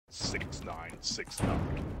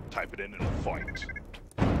6969. Type it in and fight.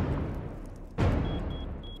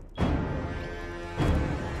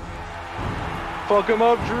 Fuck him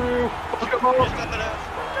up, Drew! Fuck him up!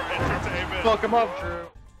 Fuck him up, Drew!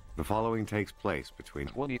 The following takes place between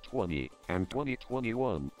 2020 and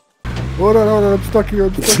 2021. Hold on, I'm stuck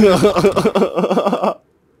here,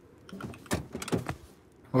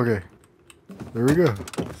 Okay. There we go.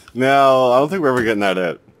 No, I don't think we're ever getting that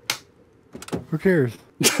out. Who cares?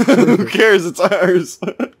 Who cares? It's ours.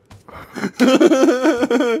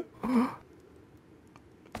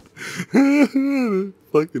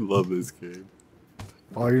 Fucking love this game.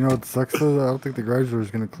 Oh, you know what sucks though? I don't think the garage door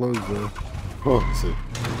is gonna close though. Oh, let's see.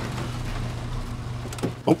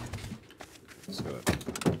 Oh. Let's go.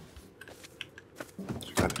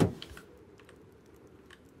 Got it.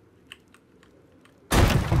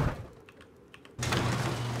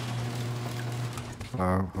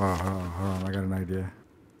 Hold on, I got an idea.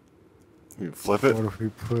 You flip it? What if we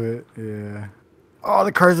put, yeah. Oh,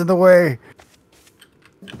 the car's in the way!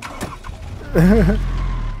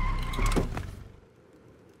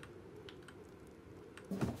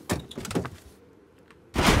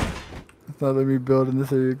 It's not letting me build in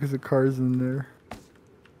this area because the car's in there.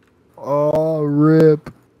 Oh,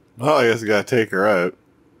 rip. Oh, I guess I gotta take her out.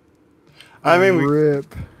 I mean,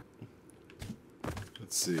 rip.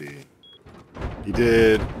 Let's see. He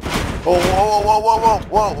did. Oh, whoa, whoa, whoa, whoa,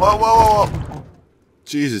 whoa, whoa, whoa, whoa!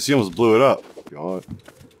 Jesus, he almost blew it up. God.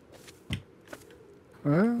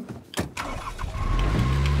 Well,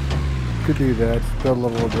 could do that. Build a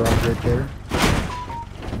little drop right there.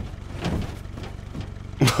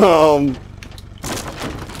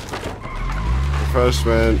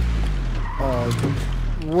 Refreshment. Oh,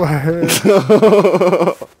 what? I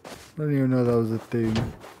didn't even know that was a thing.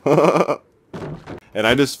 And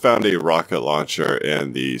I just found a rocket launcher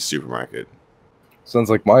in the supermarket. Sounds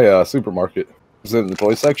like my supermarket. Is it in the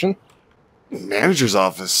toy section? Manager's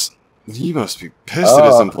office. He must be pissed at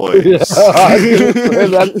his employees.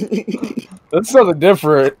 Yeah, that's something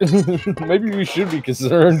different. Maybe we should be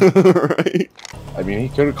concerned. Right? I mean, he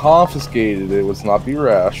could have confiscated it. Let's not be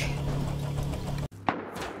rash.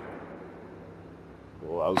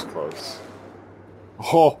 Well, that was close.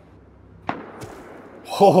 Oh.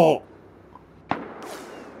 Oh.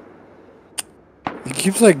 He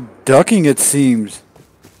keeps like ducking, it seems.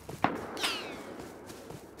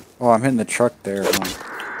 Oh, I'm hitting the truck there.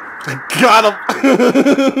 I got him!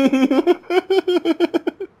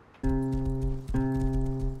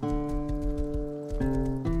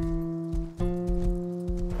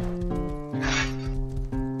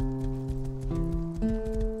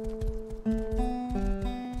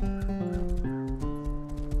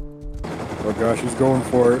 Oh gosh, he's going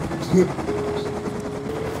for it.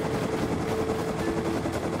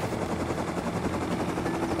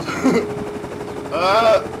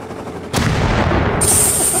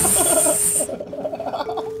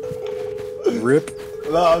 Rip.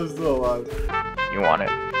 No, I'm still alive. You want it.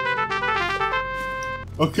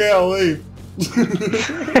 Okay, I'll leave.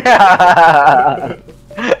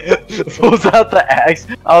 Pulls out the axe.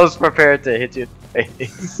 I was prepared to hit you in the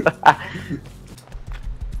face.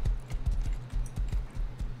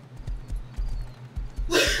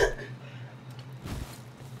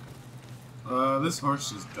 This horse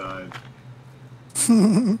just died.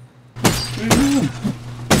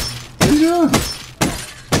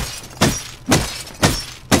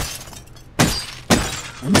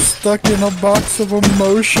 I'm stuck in a box of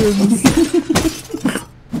emotions.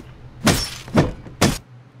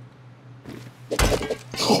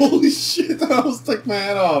 Holy shit, I almost took my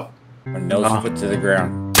head off. My nose put to the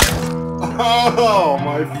ground. Oh,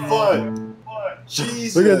 my foot.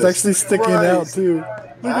 Jesus. Look, it's actually sticking Christ. out too.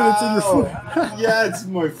 Look at it's in your foot. Yeah, it's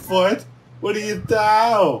my foot. What do you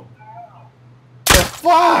do? The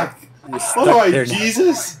fuck? What do I, there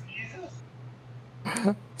Jesus?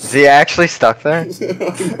 Is he actually stuck there? No,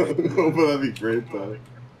 but that'd be great though.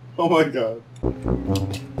 Oh my god.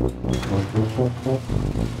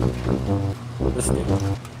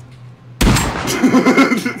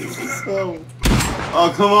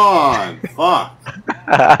 Oh, come on! Fuck!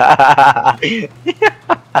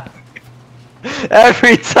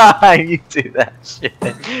 Every time you do that shit.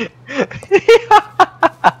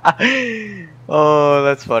 Oh,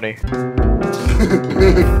 that's funny.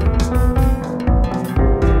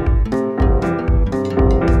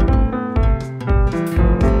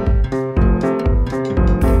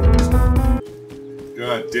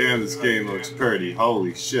 God damn, this game looks pretty.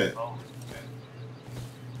 Holy shit.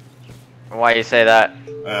 Why you say that?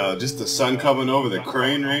 Just the sun coming over the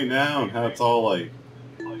crane right now and how it's all like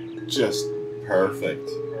just perfect.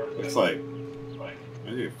 Looks like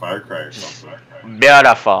I need a fire cry or something.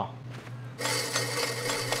 Beautiful.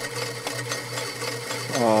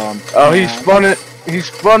 Oh, he spun it. He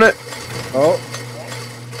spun it. Oh.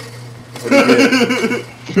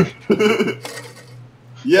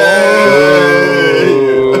 Yay!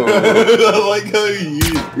 I like how you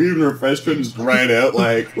even refreshment just ran out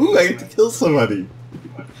like, ooh, I get to kill somebody.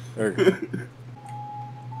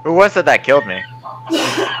 Who was it that killed me?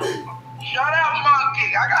 Shut up,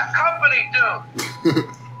 monkey! I got company, dude.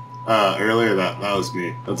 Earlier that was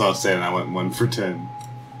me. That's all I was saying. I went 1 for 10.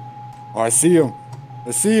 Oh, I see him.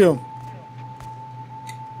 I see him.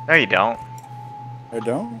 No, you don't. I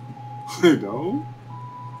don't. I don't.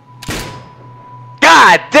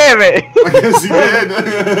 God damn it! I guess he did.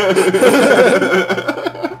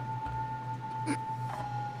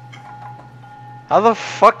 How the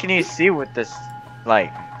fuck can you see with this,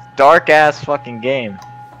 like, dark ass fucking game?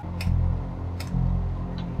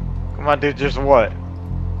 Come on, dude, just what?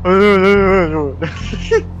 No,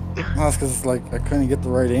 it's because like I couldn't get the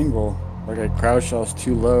right angle. Like I crouched, I was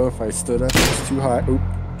too low. If I stood up, it was too high. Oop.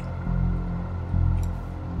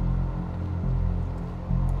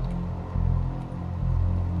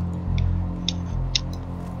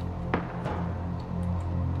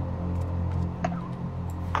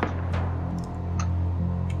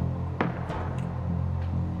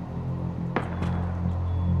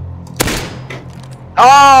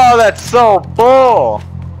 Oh, that's so bull!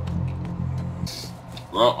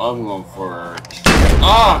 Well, I'm going for.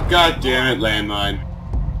 Oh, god damn it, landmine.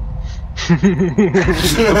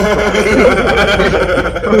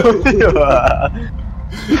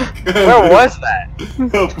 Where was that?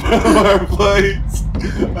 Power plates.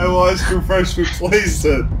 I watched refreshment place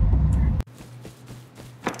it.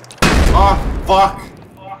 Oh, fuck.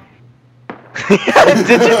 Did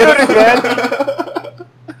you do it again?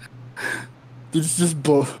 It's just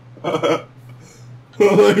blow.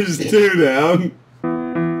 There's 2 down.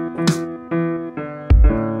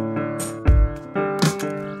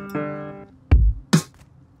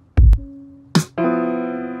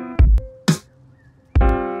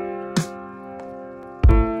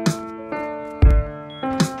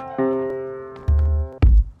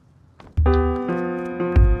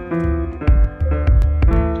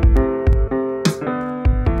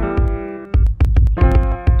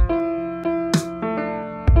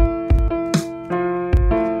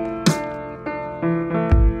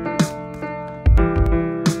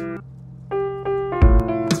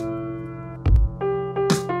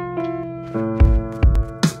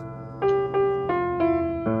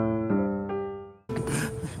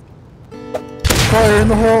 Fire in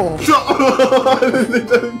the hole. They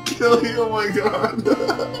don't kill you, oh my god.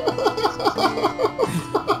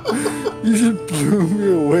 You just blew me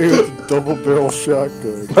away with a double barrel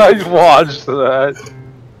shotgun. I watched that.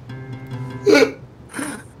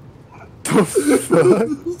 The fuck?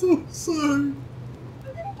 I'm so sorry.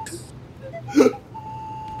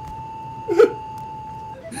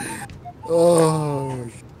 Oh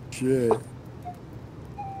shit.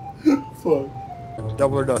 Fuck.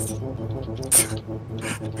 Double or nothing.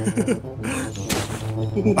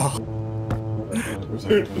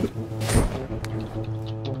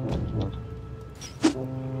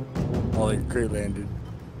 Oh, the crate landed.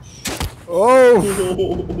 Oh!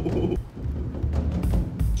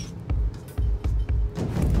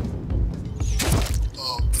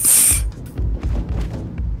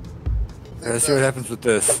 Let's see what happens with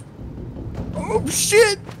this. Oh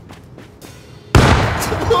shit!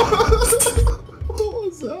 What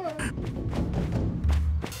was that?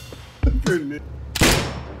 Grenade.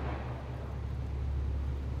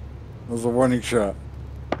 That was a warning shot.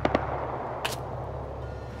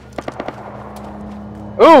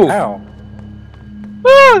 Ooh! Ow!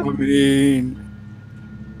 Ah! I mean,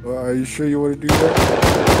 well, are you sure you want to do that?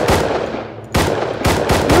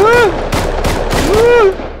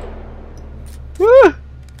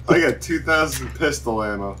 I got 2,000 pistol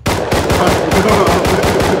ammo.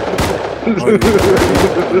 Oh,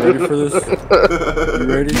 you ready for this? You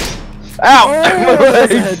ready? Ow! Oh,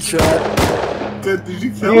 that's a headshot. Did you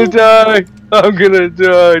I'm kill gonna him? die! I'm gonna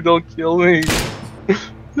die! Don't kill me!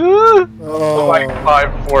 Oh, Like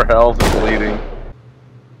 5-4 health and bleeding.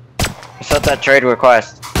 Accept that trade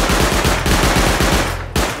request.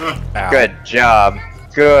 Good job.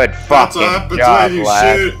 Good That's what fucking happens job, when you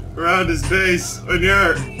lad. shoot around his base when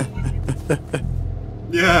you're.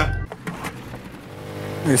 Yeah.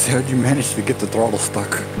 how'd you manage to get the throttle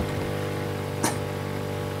stuck?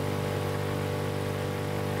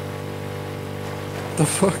 The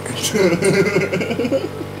fuck?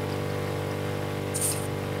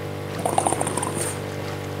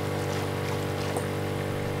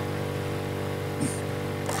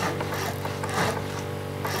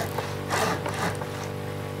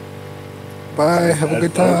 Bye. Have a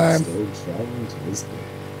good time.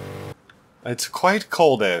 It's quite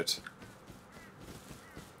cold out.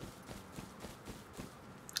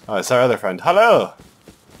 Oh, it's our other friend. Hello!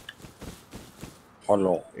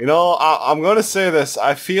 Hello. You know, I'm gonna say this.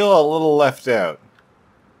 I feel a little left out.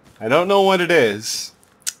 I don't know what it is.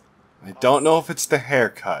 I don't know if it's the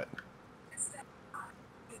haircut.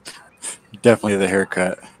 Definitely the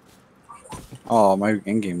haircut. Oh, my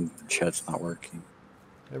in-game chat's not working.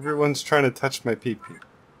 Everyone's trying to touch my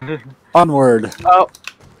pee-pee. Onward. Oh,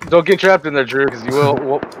 don't get trapped in there, Drew, because you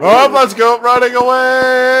will. Oh, let's go! Running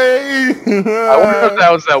away! I wonder if that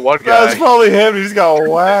was that one guy. That's probably him. He just got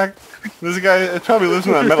whacked. This guy probably lives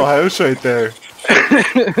in that metal house right there.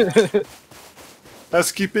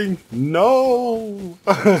 Housekeeping? No!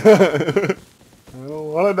 I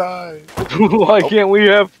don't want to die. Why can't we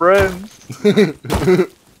have friends? We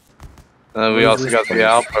also got the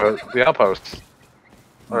outpost. The outpost,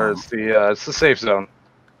 or it's the safe zone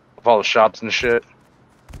of all the shops and shit.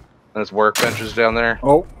 And there's workbenches down there.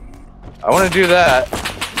 Oh, I want to do that.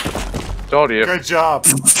 Told you. Good job.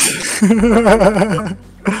 it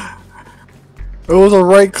was a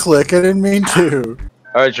right click. I didn't mean to.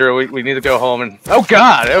 All right, Drew. We need to go home and. Oh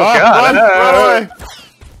God! Oh God! Run away!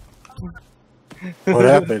 What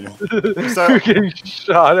happened? You're getting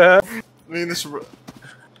shot at. I mean, this.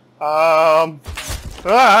 Ah!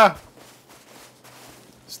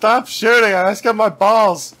 Stop shooting! I just got my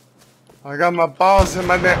balls. I got my balls in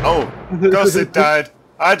my neck. Oh, Ghosted died.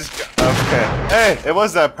 I just got. Okay. Hey, it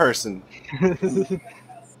was that person.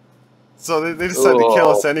 So they decided to kill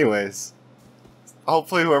us anyways.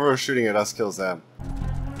 Hopefully, whoever was shooting at us kills them.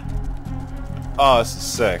 Oh, this is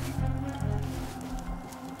sick.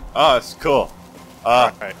 Oh, it's cool.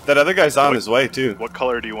 Right. That other guy's on his way too. What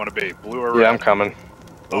color do you want to be? Blue or red? Yeah, I'm coming.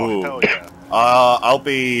 Oh, Ooh. hell yeah. I'll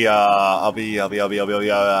be blue.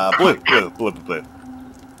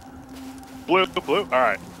 Blue.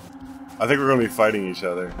 Alright. I think we're gonna be fighting each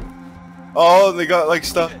other. Oh, they got like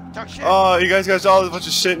stuff. Oh, you guys got all a bunch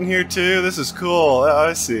of shit in here too. This is cool.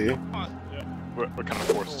 I see. We're kind of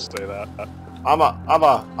forced to say that.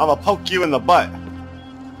 I'ma poke you in the butt.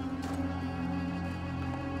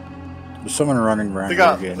 There's someone running around. They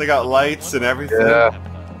got lights and everything. Yeah.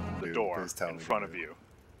 The Dude, door please tell in me. front of you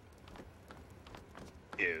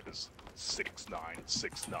is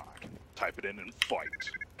 6969. Type it in and fight.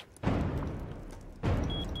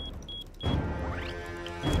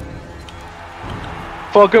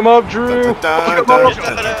 Fuck him up, Drew. Dun, Fuck him dun, up. dun,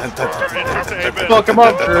 dun, dun, dun, dun, dun. Fuck him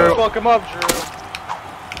up, Drew. Fuck him up, Drew.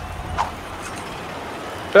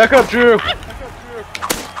 Back up, Drew.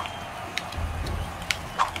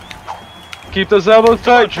 Keep those elbows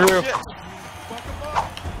tight, Drew.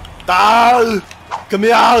 Ah, come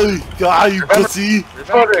here, you pussy.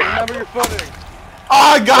 Footing. Remember your footing. Oh,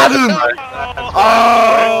 I got him.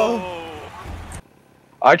 Oh.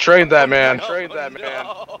 I trained that man.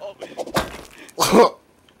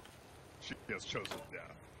 She has chosen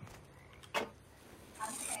down.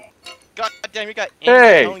 God damn, you got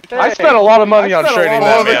Hey, I spent a lot of money on training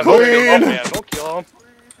that man. the queen. Don't kill him.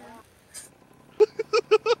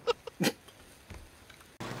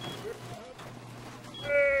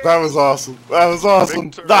 That was awesome. That was awesome.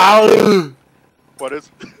 Victor. Ah. What is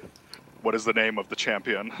the name of the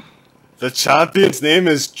champion? The champion's name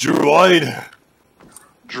is Droid.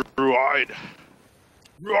 Droid.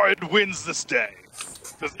 Droid wins this day.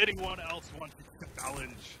 Does anyone else want to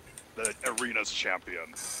challenge the arena's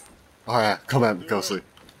champion? Oh yeah, come at me, Ghostly.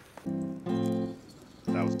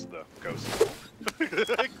 That was the ghost.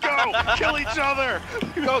 Go! Kill each other!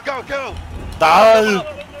 Go!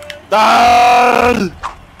 Dad! Dad!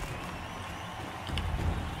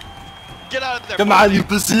 Get out of there! Come on, you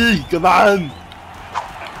pussy! Come on!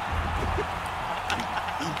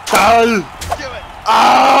 Dad! Do it!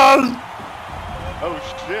 Ah! Oh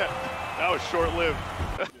shit! That was short-lived.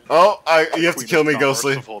 Oh, you have to Queen kill is me, not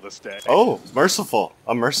Ghostly. merciful this day. Oh, merciful.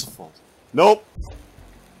 I'm merciful. Nope. Oh,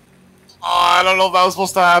 I don't know if that was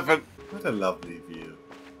supposed to happen. What a lovely view.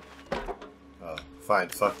 Oh, fine.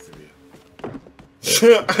 Fuck the view.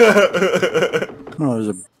 Oh, there's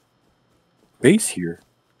a base here.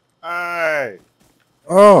 Hey!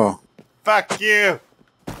 Oh. Fuck you!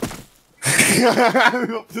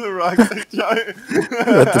 Up to the rocket giant.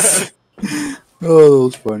 Oh, that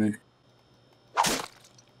was funny.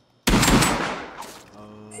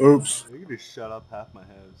 Oops. You can just shut up half my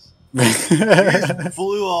house. You just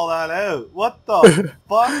blew all that out. What the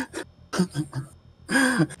fuck?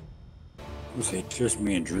 Let's see, just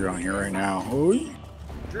me and Drew on here right now. Oh,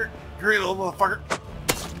 Great little motherfucker.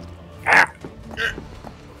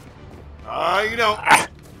 Ah! You know. Ah,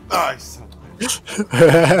 you son of a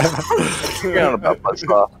Forgot about my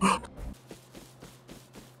stuff.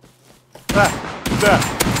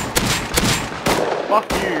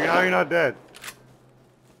 Fuck you, how are you not dead?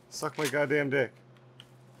 Suck my goddamn dick.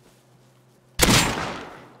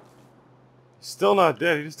 Still not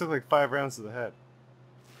dead, he just took like 5 rounds to the head.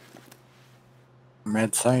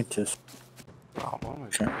 Mad scientist. Oh, what am I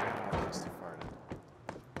doing?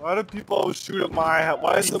 Why do people always shoot at my house?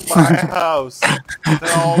 Why is it my house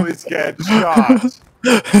that always get shot?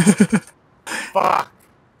 Fuck.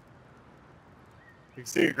 You can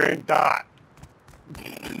see a green dot.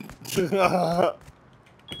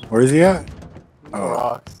 Where's he at? Oh,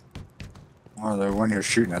 Rocks. oh, the one you're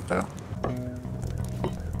shooting at though.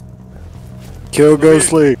 Kill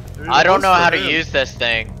Ghostly. I don't know how to use this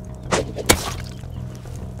thing.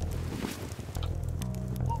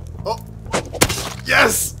 Oh.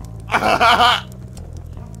 Yes! How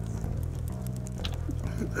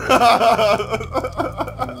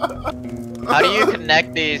do you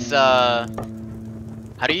connect these, how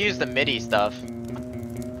do you use the MIDI stuff?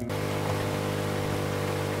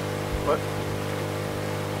 What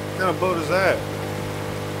kind of boat is that?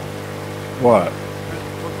 What?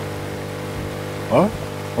 What?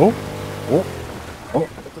 Oh. Oh. Oh.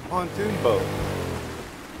 It's a pontoon boat.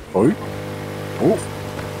 Oh. Oh.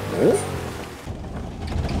 Oh.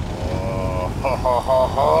 Ha ha ha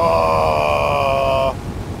ha!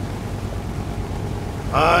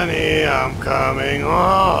 Honey, I'm coming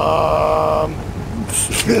home.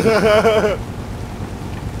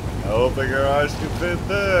 I hope the garage can fit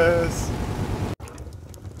this.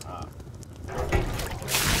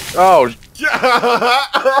 Oh,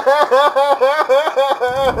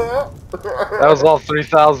 that was all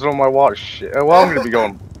 3,000 on my water. Shit. Well, I'm gonna be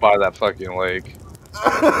going by that fucking lake.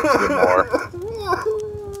 Get more.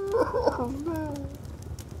 Oh, no.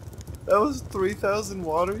 That was 3,000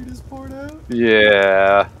 water you just poured out?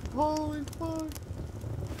 Yeah. Holy fuck.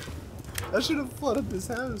 I should have flooded this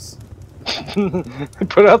house.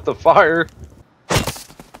 Put out the fire.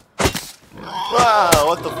 Wow,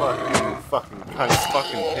 what the fuck, you fucking cunt,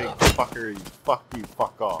 fucking pig fucker, you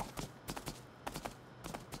fuck off.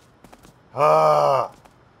 Ah.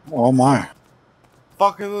 Oh my.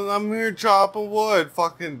 Fucking, I'm here chopping wood,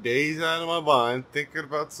 fucking days out of my mind, thinking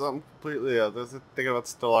about something completely other, thinking about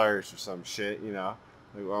Still Irish or some shit, you know,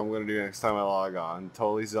 like what I'm gonna do next time I log on,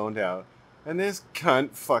 totally zoned out, and this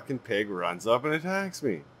cunt fucking pig runs up and attacks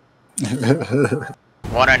me.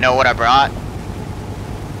 Wanna know what I brought?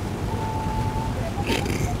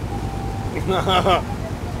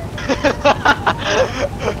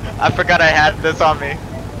 I forgot I had this on me.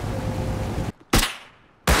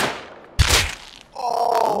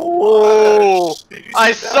 Oh!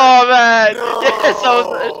 I saw that! No. Yes,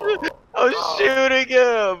 I was shooting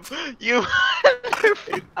him! You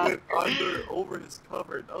It went over his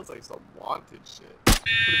cover. That was like some wanted shit. What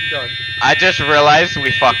have you done? I just realized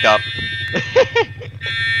we fucked up.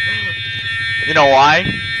 You know why?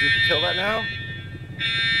 Did you kill that now?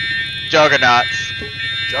 Juggernauts.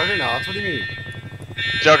 Juggernauts? What do you mean?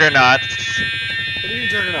 Juggernauts. What do you mean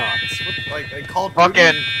juggernauts? What, like called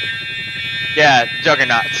Fucking... Yeah,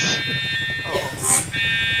 juggernauts. Oh.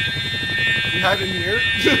 You hide in here?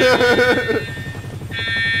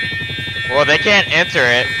 Well, they can't enter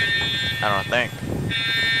it. I don't think.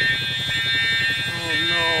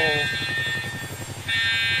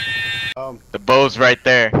 Oh no. The bow's right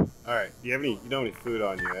there. Alright, you don't have any food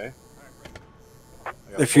on you, eh?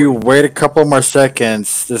 If you wait a couple more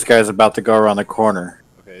seconds, this guy's about to go around the corner.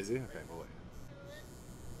 Okay, is he? Okay, boy.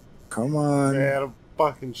 Come on. Man, I'm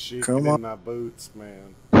fucking shit Come in on. my boots,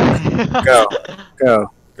 man. Go.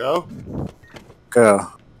 Go. Go?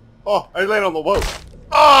 Go. Oh, I landed on the boat.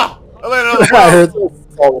 Ah! I landed on the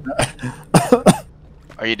boat!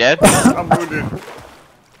 Are you dead? I'm wounded.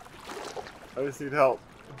 I just need help.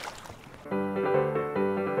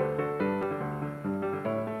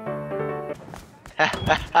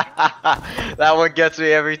 That one gets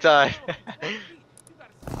me every time.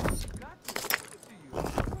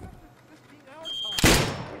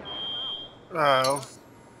 Oh.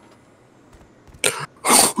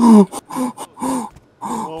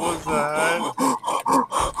 What was that?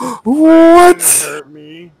 What? It hurt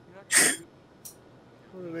me.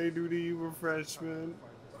 What do they do to you, refreshment?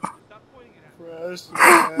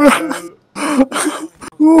 Refreshment.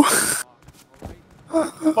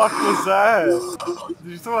 Fuck was that?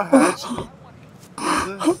 Did you throw a hatchet?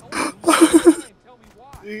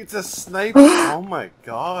 It's a sniper. Oh my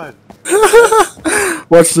god.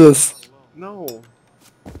 Watch this. No.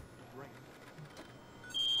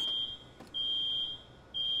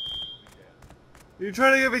 You're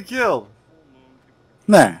trying to get me killed.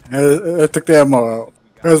 Nah, I took the ammo out.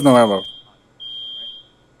 There's no ammo.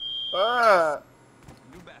 Ah.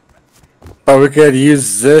 But we could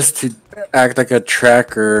use this to act like a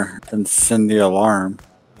tracker and send the alarm.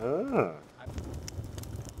 Ah.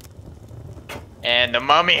 And the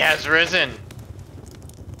mummy has risen.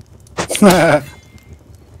 Right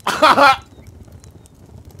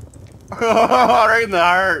in the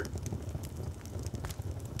heart.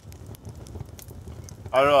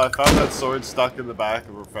 I don't know, I found that sword stuck in the back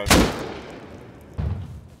of a professional.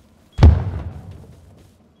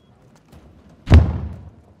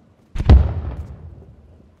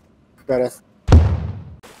 Got us.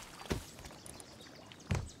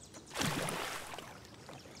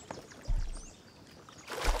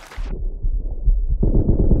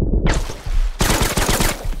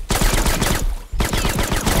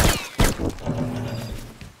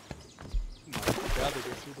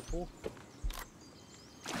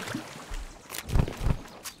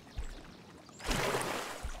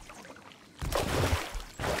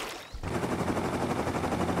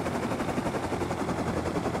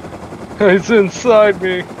 It's inside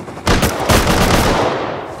me.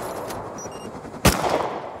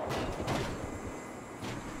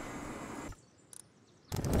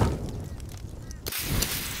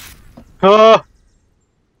 Ah!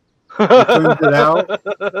 It turns it out.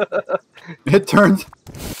 It turns.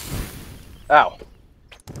 Ow.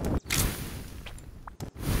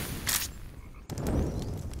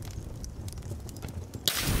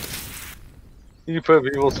 You put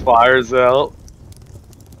people's fires out.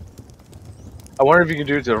 I wonder if you can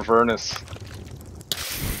do it to a furnace.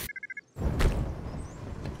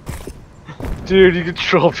 Dude, you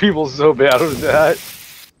control people so bad with that.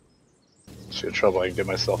 See the trouble I can get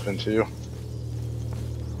myself into.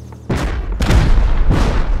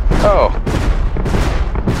 Oh.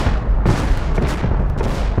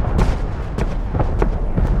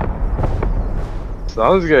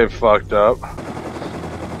 Someone's getting fucked up. I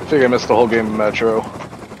think I missed the whole game of Metro.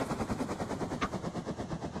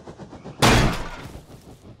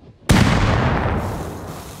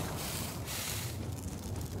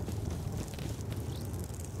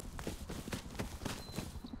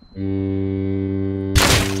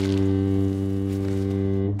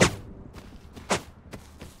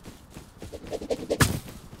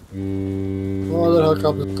 Oh, the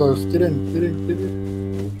helicopter's close. Get in, get in, get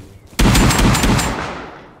in.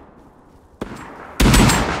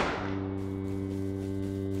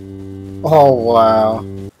 Oh, wow.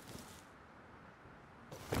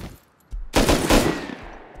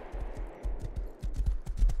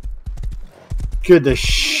 Scared the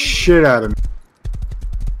shit out of me.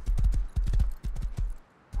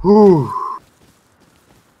 Whew.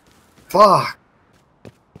 Fuck.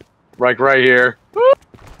 Like right here.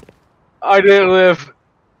 I didn't live.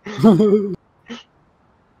 I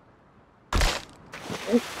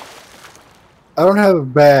don't have a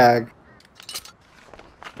bag.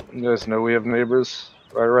 You guys know we have neighbors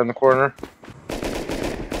right around the corner.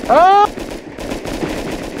 Ah!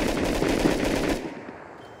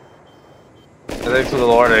 Thanks for the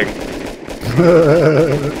warning.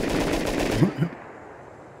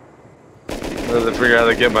 I have to figure out how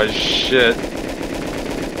to get my shit.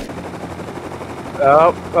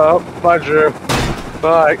 Oh, bye, Drew.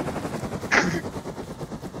 Bye.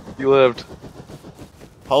 You lived.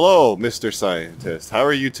 Hello, Mr. Scientist. How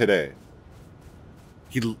are you today?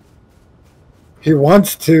 He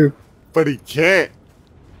wants to. But he can't.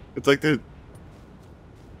 It's like the.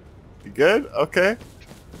 You good? Okay.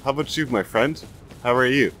 How about you, my friend? How are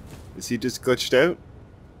you? Is he just glitched out?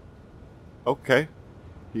 Okay.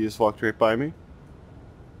 He just walked right by me.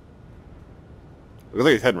 Looks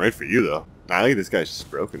like he's heading right for you, though. Nah, I think this guy's just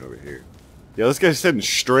broken over here. Yeah, this guy's heading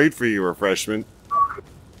straight for you, refreshment.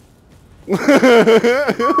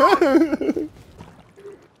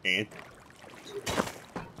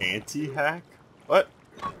 Anti-hack? What?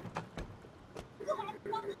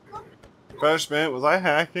 Refreshment, was I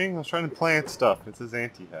hacking? I was trying to plant stuff. It says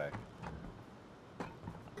anti-hack.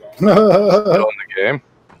 Still in the game?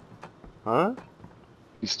 Huh?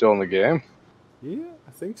 You still in the game? Yeah,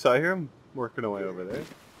 I think so. I hear him working away over there.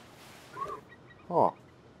 Oh.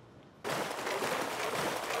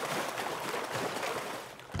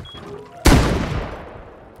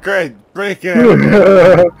 Great, break it!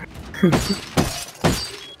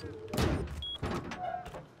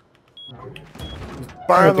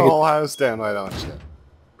 Burn the whole house down, why don't you?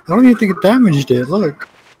 I don't even think it damaged it. Look.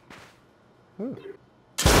 Huh.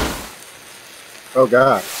 Oh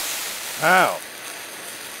god. Ow!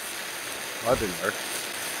 That didn't work.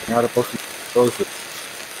 Not supposed to close it.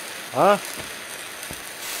 Huh?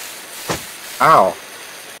 Ow.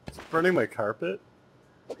 It's burning my carpet?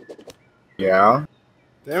 Yeah.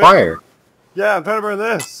 Damn it. Fire. Yeah, I'm trying to burn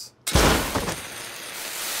this.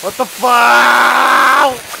 What the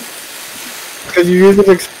fuck? Because you're using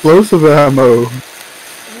explosive ammo.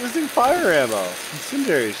 I'm using fire ammo.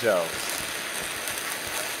 Incendiary shells.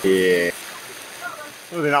 Yeah.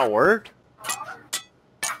 Oh, they not work?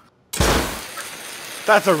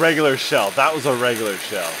 That's a regular shell. That was a regular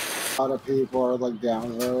shell. A lot of people are like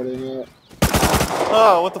downloading it.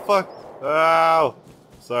 Oh, what the fuck? Ow!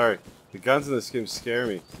 Sorry. The guns in this game scare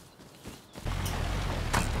me.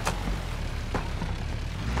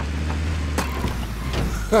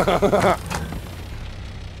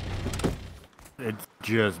 It's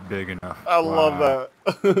just big enough. I love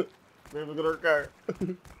that. Maybe look at our car.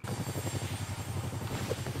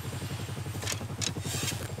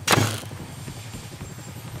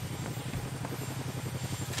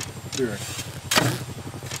 Here.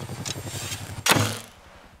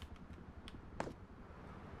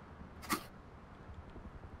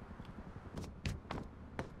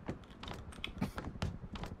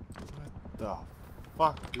 What the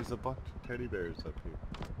fuck? There's a bunch of teddy bears up here.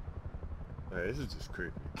 Hey, this is just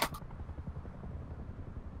creepy.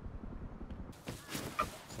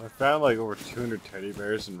 So I found like over 200 teddy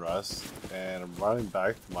bears in Rust, and I'm running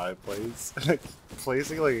back to my place,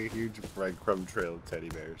 placing like a huge breadcrumb trail of teddy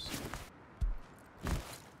bears.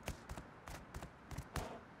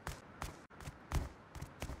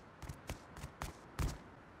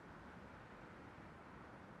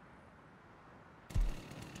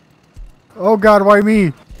 Oh god, why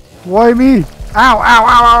me? Why me? Ow, ow,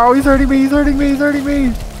 ow, ow, he's hurting me, he's hurting me, he's hurting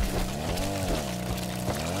me!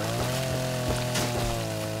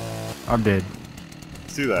 I'm dead.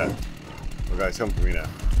 See that? Oh, guys, come for me now.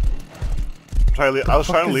 I was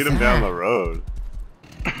trying to lead him down the road.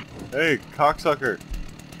 Hey, cocksucker!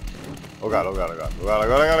 Oh god, oh god, oh god, oh god, oh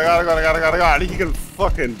god, oh god, oh god, oh god, oh god, oh god, oh god, he can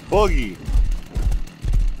fucking boogie!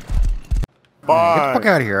 Bye! Get the fuck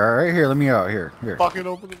out of here, alright? Here, let me out, here, here. Fucking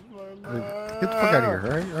open the Get the fuck out of here,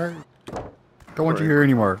 alright? Alright. Don't want you here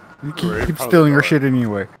anymore. You keep Front of stealing the our door. shit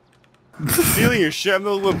anyway. Stealing your shit? I'm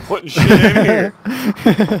the one putting shit in here.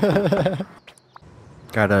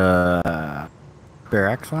 Got a spare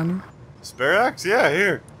axe on you? Spare axe? Yeah,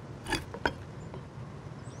 here.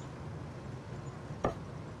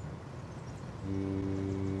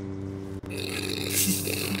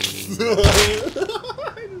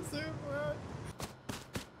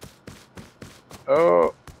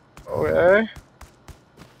 Oh, okay.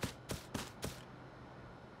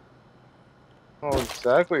 Oh,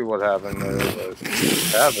 exactly what happened there.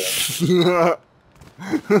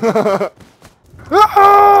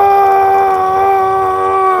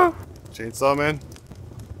 Chainsaw Man?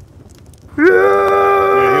 Yeah,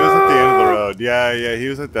 he was at the end of the road. Yeah, yeah, he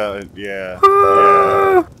was at that. Yeah.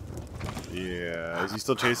 Yeah. Yeah. Is he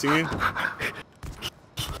still chasing you? Ow,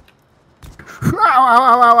 ow,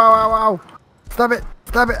 ow, ow, ow, ow, ow. Stop it!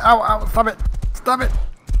 Stop it! Ow, ow, stop it! Stop it!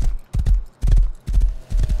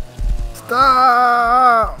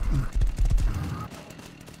 Stop!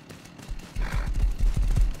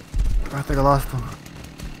 I think I lost him.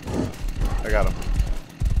 I got him.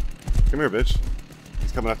 Come here, bitch.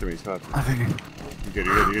 He's coming after me. He's coming after me. I think You're good,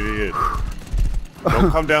 you're good, you're good, you're good.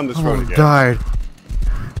 Don't come down this I road almost again. died.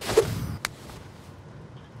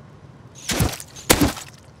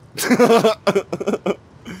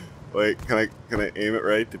 Wait, can I aim it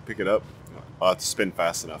right to pick it up? Oh, I have to spin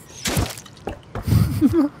fast enough.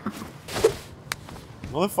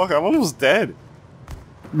 Motherfucker, I'm almost dead.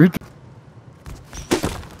 Me too.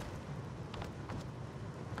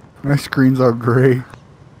 My screen's all gray.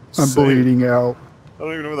 I'm Same. bleeding out. I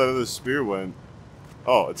don't even know where that other spear went.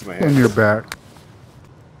 Oh, it's in my In hand. your back.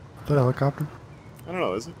 Is that a helicopter? I don't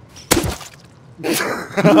know, is it?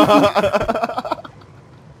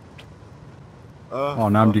 Oh,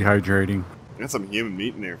 now I'm dehydrating. Got some human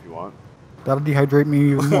meat in there if you want. That'll dehydrate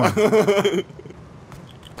me even more.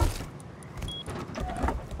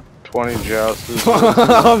 20 jousts.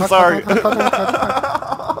 I'm sorry.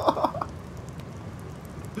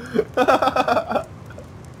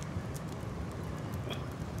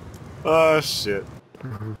 Oh shit.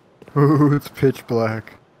 Ooh, it's pitch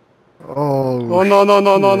black. Oh. Oh no no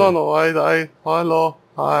no no no no! Hello,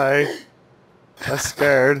 hi. I'm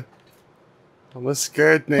scared. I'm a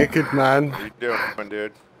scared naked man. What are you doing,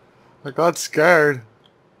 dude? I got scared.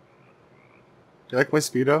 You like my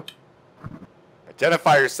speedo?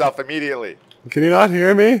 Identify yourself immediately. Can you not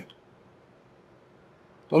hear me?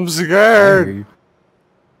 I'm I hear scared. you.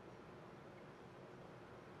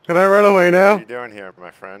 Can I run away What now? are you doing here,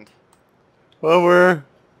 my friend? Well,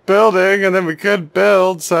 building, and then we couldn't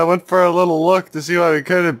build, so I went for a little look to see why we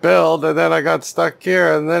couldn't build, and then I got stuck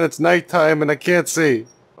here, and then it's nighttime, and I can't see.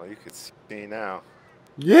 Well, you can see now.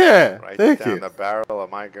 Yeah, Right thank down you. the barrel of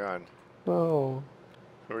my gun. Oh,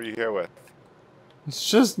 Who are you here with? it's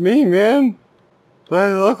just me, man. Do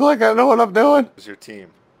I look like I know what I'm doing? Who's your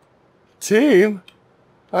team? Team?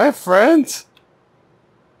 I have friends.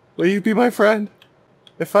 Will you be my friend?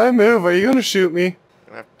 If I move, are you gonna shoot me? I'm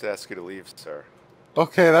gonna have to ask you to leave, sir.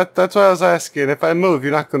 Okay, that's what I was asking. If I move,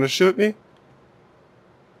 you're not gonna shoot me?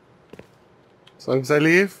 As long as I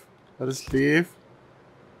leave, I'll just leave.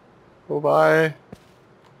 Oh, bye.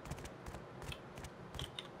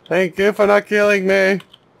 Thank you for not killing me.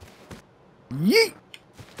 Yeet!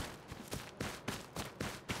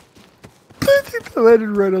 I landed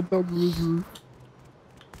right on top of this roof.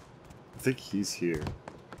 I think he's here.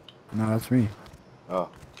 No, that's me. Oh,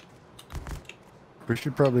 We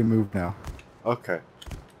should probably move now. okay.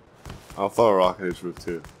 I'll throw a rock at his roof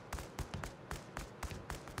too.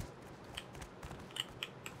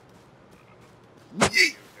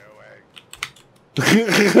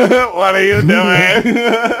 What are you doing?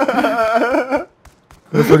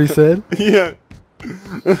 That's what he said? Yeah.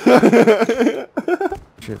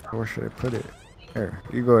 Shit, where should I put it? Here,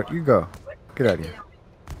 you go, you go. Get out of here.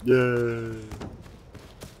 Yeah.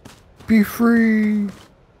 Be free!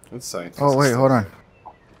 That's science. Oh, wait, hold on.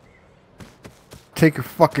 Take your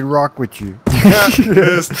fucking rock with you.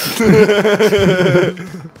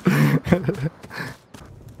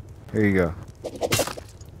 Here you go.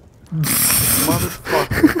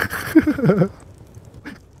 Motherfucker.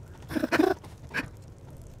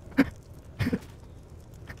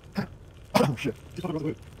 Oh, shit.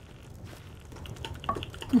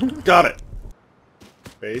 Got it.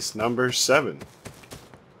 Base number 7.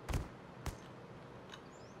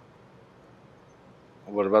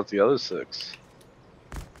 What about the other 6?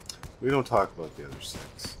 We don't talk about the other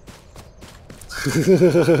 6.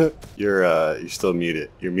 You're still muted.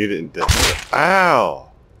 You're muted and dead. Ow!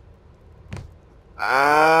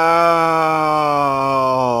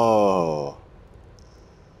 Ow!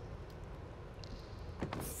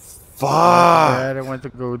 Fuck! Dad, I went to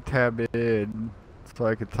go tab in so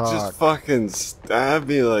I could talk. Just fucking stab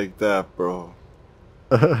me like that, bro.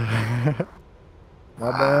 My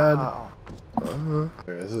bad.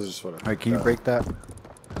 Here, this is just what I. Alright, can you break that?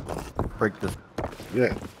 Break this.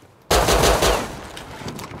 Yeah.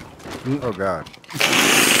 Oh god.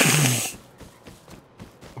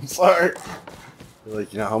 I'm sorry. You're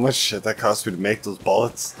like, you know how much shit that cost me to make those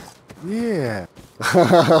bullets? Yeah.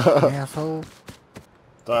 Asshole.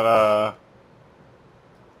 Ta-da!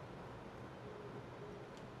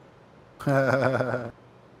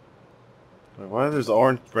 Why are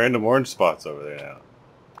there random orange spots over there now?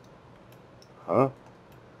 Huh?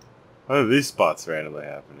 Why do these spots randomly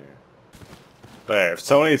happen here? There, if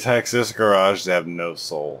somebody attacks this garage, they have no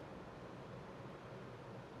soul.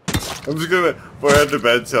 I'm just gonna, before I head to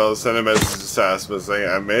bed, send a message to Sasma saying,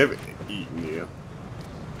 I may have eaten you.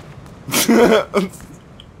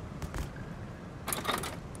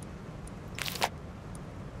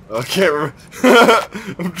 I can't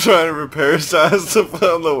I'm trying to repair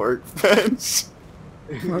Sasma on the workbench.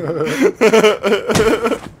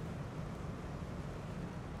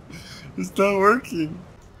 It's not working.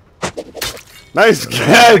 Nice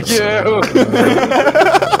catch!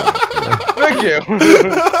 Thank you!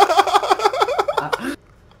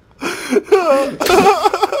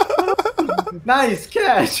 Nice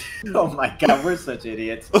catch! Oh my god, we're such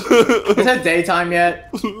idiots. Is it daytime yet?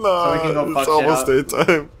 Nah, So we can go fuck it's almost shit up.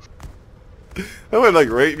 daytime. I went like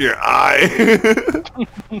right in your eye.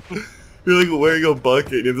 You're like wearing a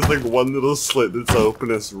bucket and you have this like one little slit that's open.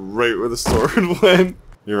 That's right where the sword went.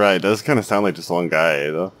 You're right. It does kind of sound like just one guy,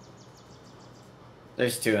 though.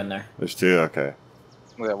 There's 2 in there. There's 2. Okay.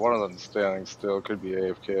 Yeah, one of them standing still. Could be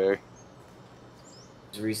AFK.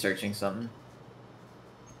 He's researching something.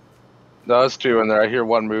 No, there's 2 in there. I hear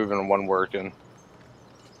one moving and one working.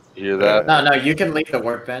 You hear that? No, you can leave the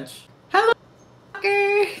workbench. Hello,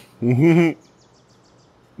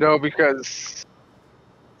 No, because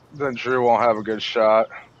then Drew won't have a good shot.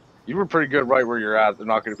 You were pretty good right where you're at. They're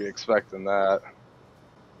not going to be expecting that.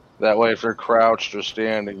 That way, if they're crouched or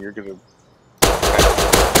standing, you're going to...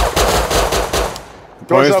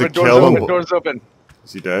 Door's open, door's open.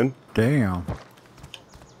 Is he dead? Damn.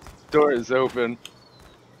 Door is open.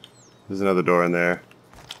 There's another door in there.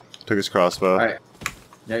 Took his crossbow. Alright.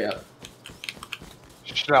 Yeah.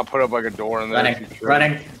 You should not put up like a door in there.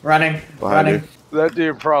 Running. You. That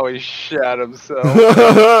dude probably shat himself.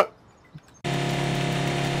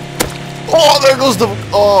 Oh, there goes the...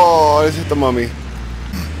 Oh, I just hit the mummy.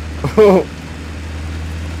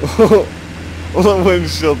 The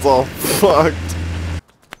windshield's all fucked.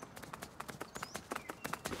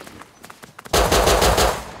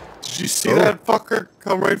 Did you see that fucker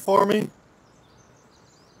come right for me?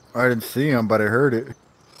 I didn't see him, but I heard it.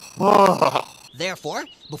 Therefore,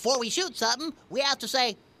 before we shoot something, we have to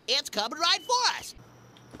say, it's coming right for us.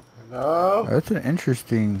 No. That's an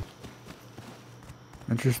interesting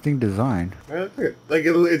design. Like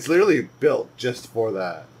it's literally built just for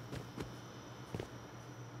that.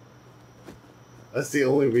 That's the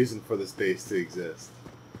only reason for this base to exist.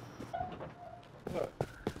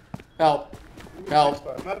 Help.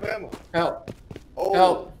 Help. I'm out of ammo. Help. Oh.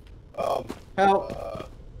 Help. Help.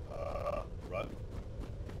 Run.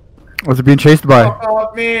 What's it being chased by? Fuck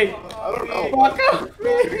off me. I don't know. Fuck off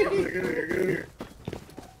me. Get in here.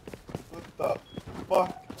 What the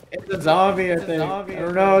fuck? It's a zombie, I think. I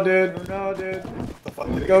don't know, dude. Go.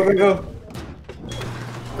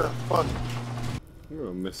 What the fuck? I'm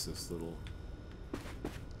gonna miss this little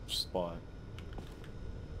spot.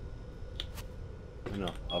 I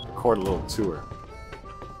know. I'll record a little tour.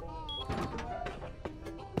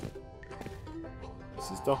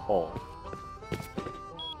 This is the hall.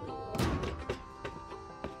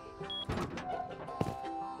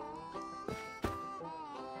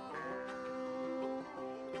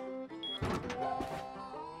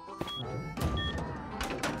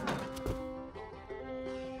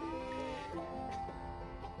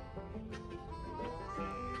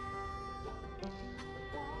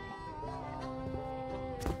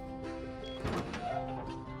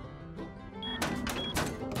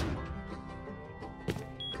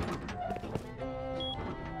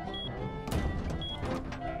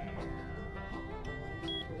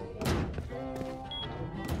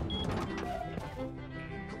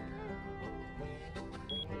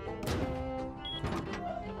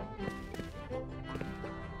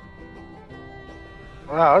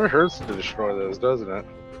 Wow, it hurts to destroy those, doesn't it?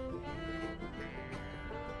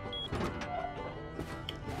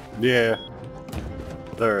 Yeah.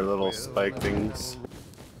 They're little spike things.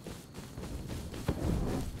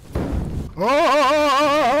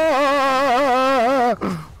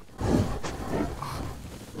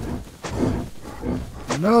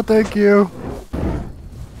 No, thank you.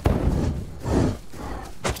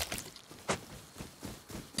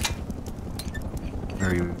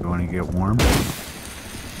 Are you going to get warm?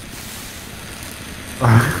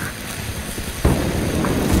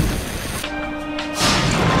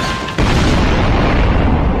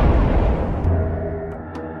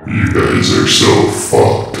 You guys are so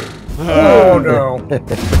fucked. Oh no.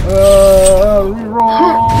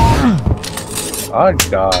 I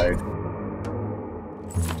died.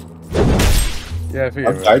 Yeah, I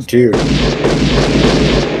figured. I died too.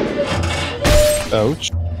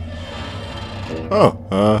 Ouch. Oh,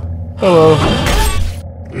 hello.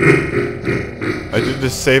 I did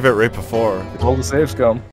just save it right before. All the saves come.